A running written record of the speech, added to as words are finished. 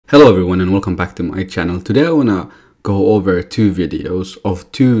Hello everyone and welcome back to my channel. Today I wanna go over two videos of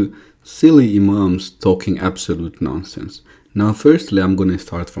two silly Imams talking absolute nonsense. Now firstly I'm gonna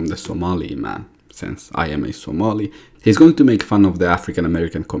start from the Somali Imam, since I am a Somali. He's going to make fun of the African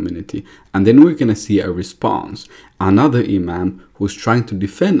American community, and then we're gonna see a response. Another Imam who's trying to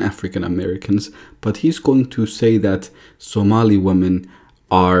defend African Americans, but he's going to say that Somali women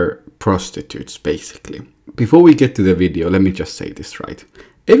are prostitutes basically. Before we get to the video, let me just say this right.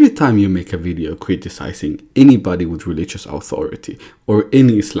 Every time you make a video criticizing anybody with religious authority or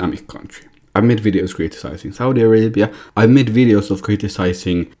any Islamic country, I've made videos criticizing Saudi Arabia, I've made videos of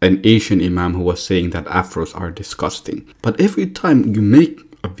criticizing an Asian Imam who was saying that Afros are disgusting. But every time you make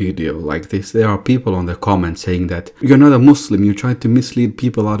a video like this, there are people on the comments saying that you're not a Muslim, you're trying to mislead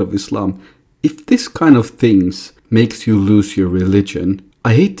people out of Islam. If this kind of things makes you lose your religion,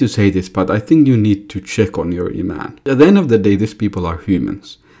 I hate to say this, but I think you need to check on your Iman. At the end of the day, these people are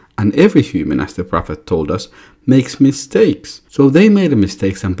humans. And every human, as the Prophet told us, makes mistakes. So they made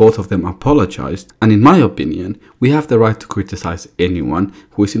mistakes and both of them apologized. And in my opinion, we have the right to criticize anyone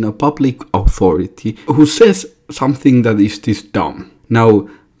who is in a public authority who says something that is this dumb. Now,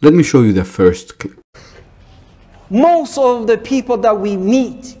 let me show you the first clip. Most of the people that we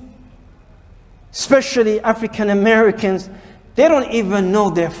meet, especially African Americans, they don't even know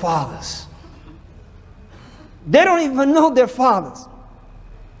their fathers. They don't even know their fathers.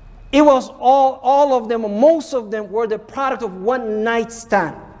 It was all of them, or most of them, were the product of one night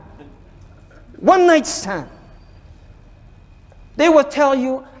stand. One night stand. They will tell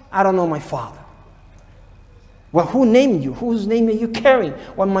you, I don't know my father. Well, who named you? Whose name are you carrying?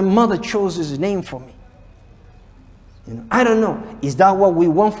 Well, my mother chose his name for me. I don't know. Is that what we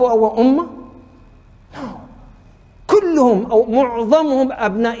want for our ummah? No. كلهم أو معظمهم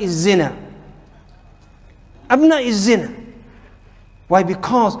أبناء الزنا. أبناء الزنا. Why?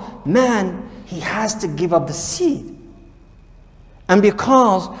 Because man, he has to give up the seed. And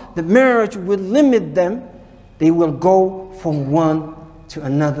because the marriage will limit them, they will go from one to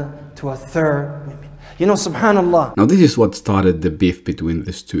another to a third woman. You know, subhanallah. Now this is what started the beef between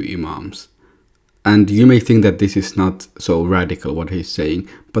these two Imams. And you may think that this is not so radical what he's saying,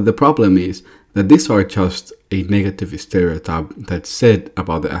 but the problem is that these are just a negative stereotype that's said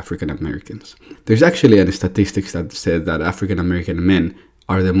about the African Americans. There's actually any statistics that said that African American men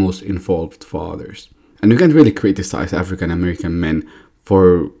are the most involved fathers. And you can't really criticize African American men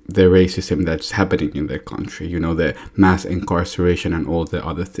for the racism that's happening in their country, you know, the mass incarceration and all the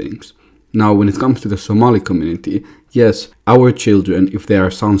other things. Now, when it comes to the Somali community, yes, our children, if they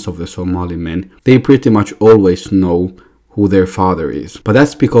are sons of the Somali men, they pretty much always know who their father is. But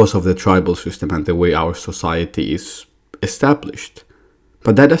that's because of the tribal system and the way our society is established.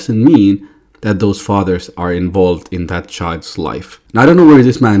 But that doesn't mean that those fathers are involved in that child's life. Now, I don't know where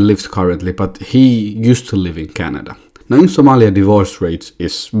this man lives currently, but he used to live in Canada. Now, in Somalia, divorce rates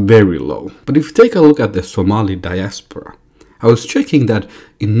is very low. But if you take a look at the Somali diaspora, I was checking that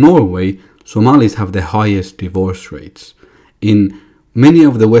in Norway, Somalis have the highest divorce rates. In many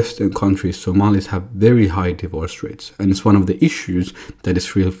of the Western countries, Somalis have very high divorce rates, and it's one of the issues that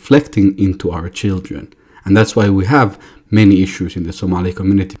is reflecting into our children. And that's why we have many issues in the Somali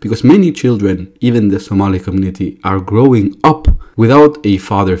community, because many children, even the Somali community, are growing up without a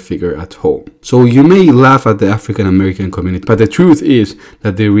father figure at home. So you may laugh at the African American community, but the truth is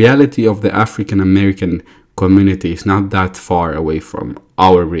that the reality of the African American community is not that far away from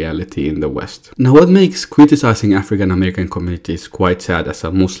our reality in the West. Now, what makes criticizing African American communities quite sad as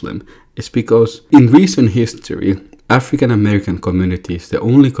a Muslim is because in recent history, African American community is the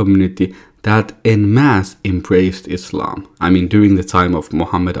only community that en masse embraced Islam. I mean, during the time of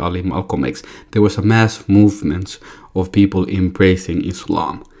Muhammad Ali, Malcolm X, there was a mass movement of people embracing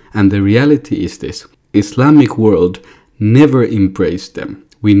Islam. And the reality is this: Islamic world never embraced them.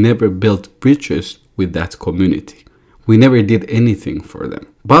 We never built bridges with that community. We never did anything for them.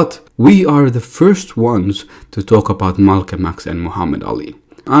 But we are the first ones to talk about Malcolm X and Muhammad Ali.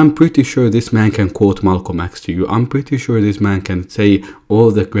 I'm pretty sure this man can quote Malcolm X to you. I'm pretty sure this man can say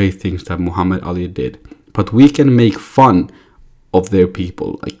all the great things that Muhammad Ali did. But we can make fun of their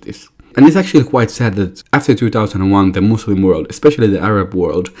people like this. And it's actually quite sad that after 2001, the Muslim world, especially the Arab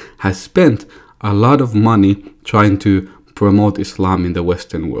world, has spent a lot of money trying to promote Islam in the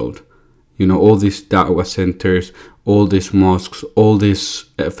Western world. You know, all these da'wah centers, all these mosques, all these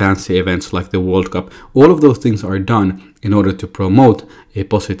fancy events like the World Cup, all of those things are done in order to promote a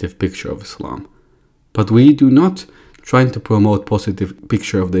positive picture of Islam. But we do not try to promote positive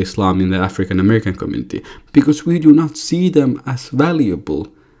picture of the Islam in the African American community because we do not see them as valuable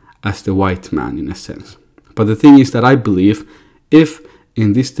as the white man in a sense. But the thing is that I believe if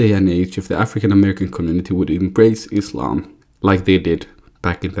in this day and age, if the African American community would embrace Islam like they did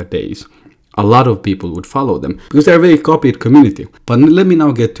back in the days, a lot of people would follow them because they're a very copied community. But let me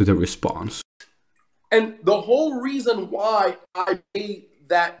now get to the response. And the whole reason why I made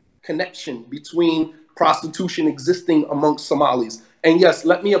that connection between prostitution existing amongst Somalis, and yes,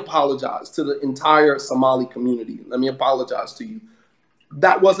 let me apologize to the entire Somali community. Let me apologize to you.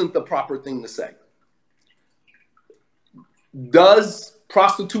 That wasn't the proper thing to say. Does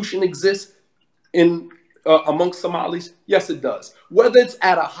prostitution exist in amongst Somalis? Yes, it does. Whether it's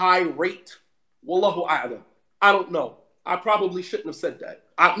at a high rate, wallahu a'lam, I don't know. I probably shouldn't have said that.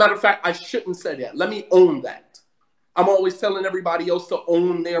 Matter of fact, I shouldn't say that. Let me own that. I'm always telling everybody else to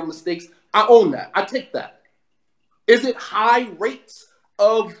own their mistakes. I own that. I take that. Is it high rates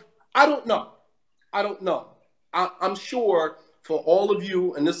of, I don't know. I don't know. I'm sure for all of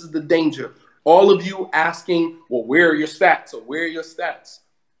you, and this is the danger, all of you asking, well, where are your stats or where are your stats?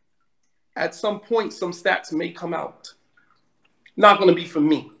 At some point, some stats may come out. Not going to be for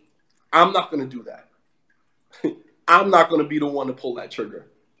me. I'm not going to do that. I'm not going to be the one to pull that trigger.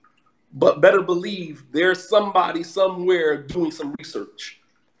 But better believe there's somebody somewhere doing some research.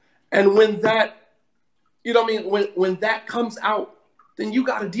 And when that, you know what I mean, when that comes out, then you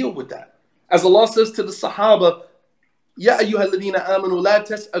got to deal with that. As Allah says to the Sahaba, Ya ayyuhalladhina amanu la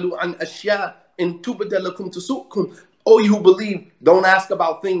tas'alu an ashya in tubda lakum tusukum. Oh, you who believe, don't ask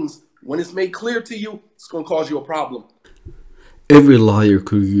about things. When it's made clear to you, it's going to cause you a problem. Every liar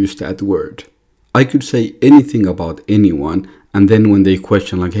could use that word. I could say anything about anyone, and then when they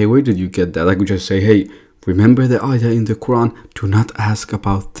question like, hey, where did you get that? I could just say, hey, remember the ayah in the Quran? Do not ask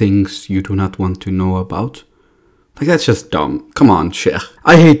about things you do not want to know about. Like, that's just dumb. Come on, Sheikh.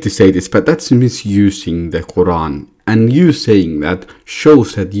 I hate to say this, but that's misusing the Quran. And you saying that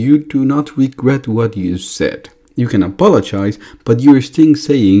shows that you do not regret what you said. You can apologize, but you're still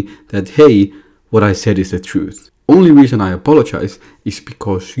saying that, hey, what I said is the truth. Only reason I apologize is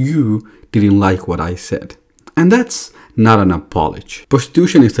because you didn't like what I said. And that's not an apology.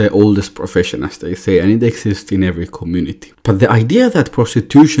 Prostitution is the oldest profession, as they say, and it exists in every community. But the idea that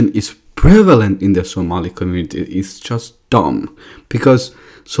prostitution is prevalent in the Somali community is just dumb. Because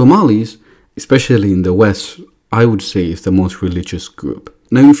Somalis, especially in the West, I would say is the most religious group.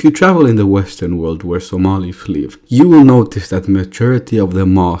 Now, if you travel in the Western world where Somalis live, you will notice that majority of the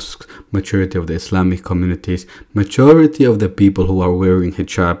mosques, majority of the Islamic communities, majority of the people who are wearing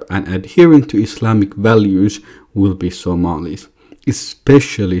hijab and adhering to Islamic values will be Somalis,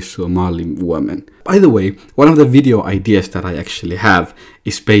 especially Somali women. By the way, one of the video ideas that I actually have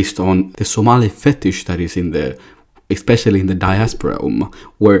is based on the Somali fetish that is in the especially in the diaspora ummah,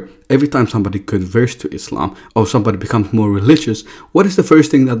 where every time somebody converts to Islam or somebody becomes more religious, what is the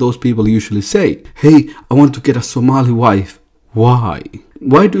first thing that those people usually say? Hey, I want to get a Somali wife. Why?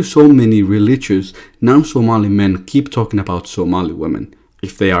 Why do so many religious non-Somali men keep talking about Somali women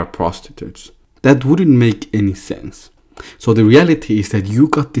if they are prostitutes? That wouldn't make any sense. So the reality is that you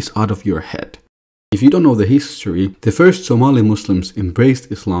got this out of your head. If you don't know the history, the first Somali Muslims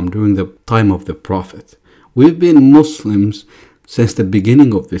embraced Islam during the time of the Prophet. We've been Muslims since the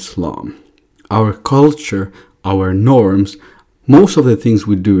beginning of Islam. Our culture, our norms, most of the things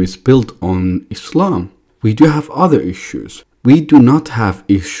we do is built on Islam. We do have other issues. We do not have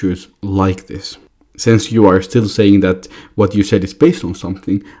issues like this. Since you are still saying that what you said is based on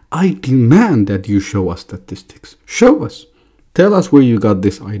something, I demand that you show us statistics. Show us. Tell us where you got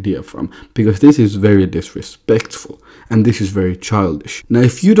this idea from, because this is very disrespectful and this is very childish. Now,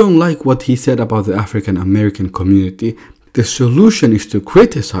 if you don't like what he said about the African American community, the solution is to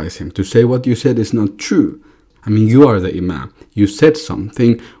criticize him, to say what you said is not true. I mean, you are the Imam. You said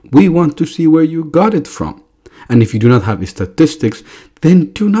something. We want to see where you got it from. And if you do not have the statistics,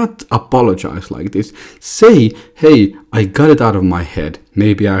 then do not apologize like this. Say, hey, I got it out of my head.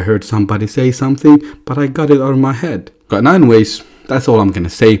 Maybe I heard somebody say something, but I got it out of my head. But anyways, that's all I'm gonna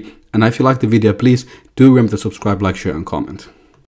say. And if you like the video, please do remember to subscribe, like, share, and comment.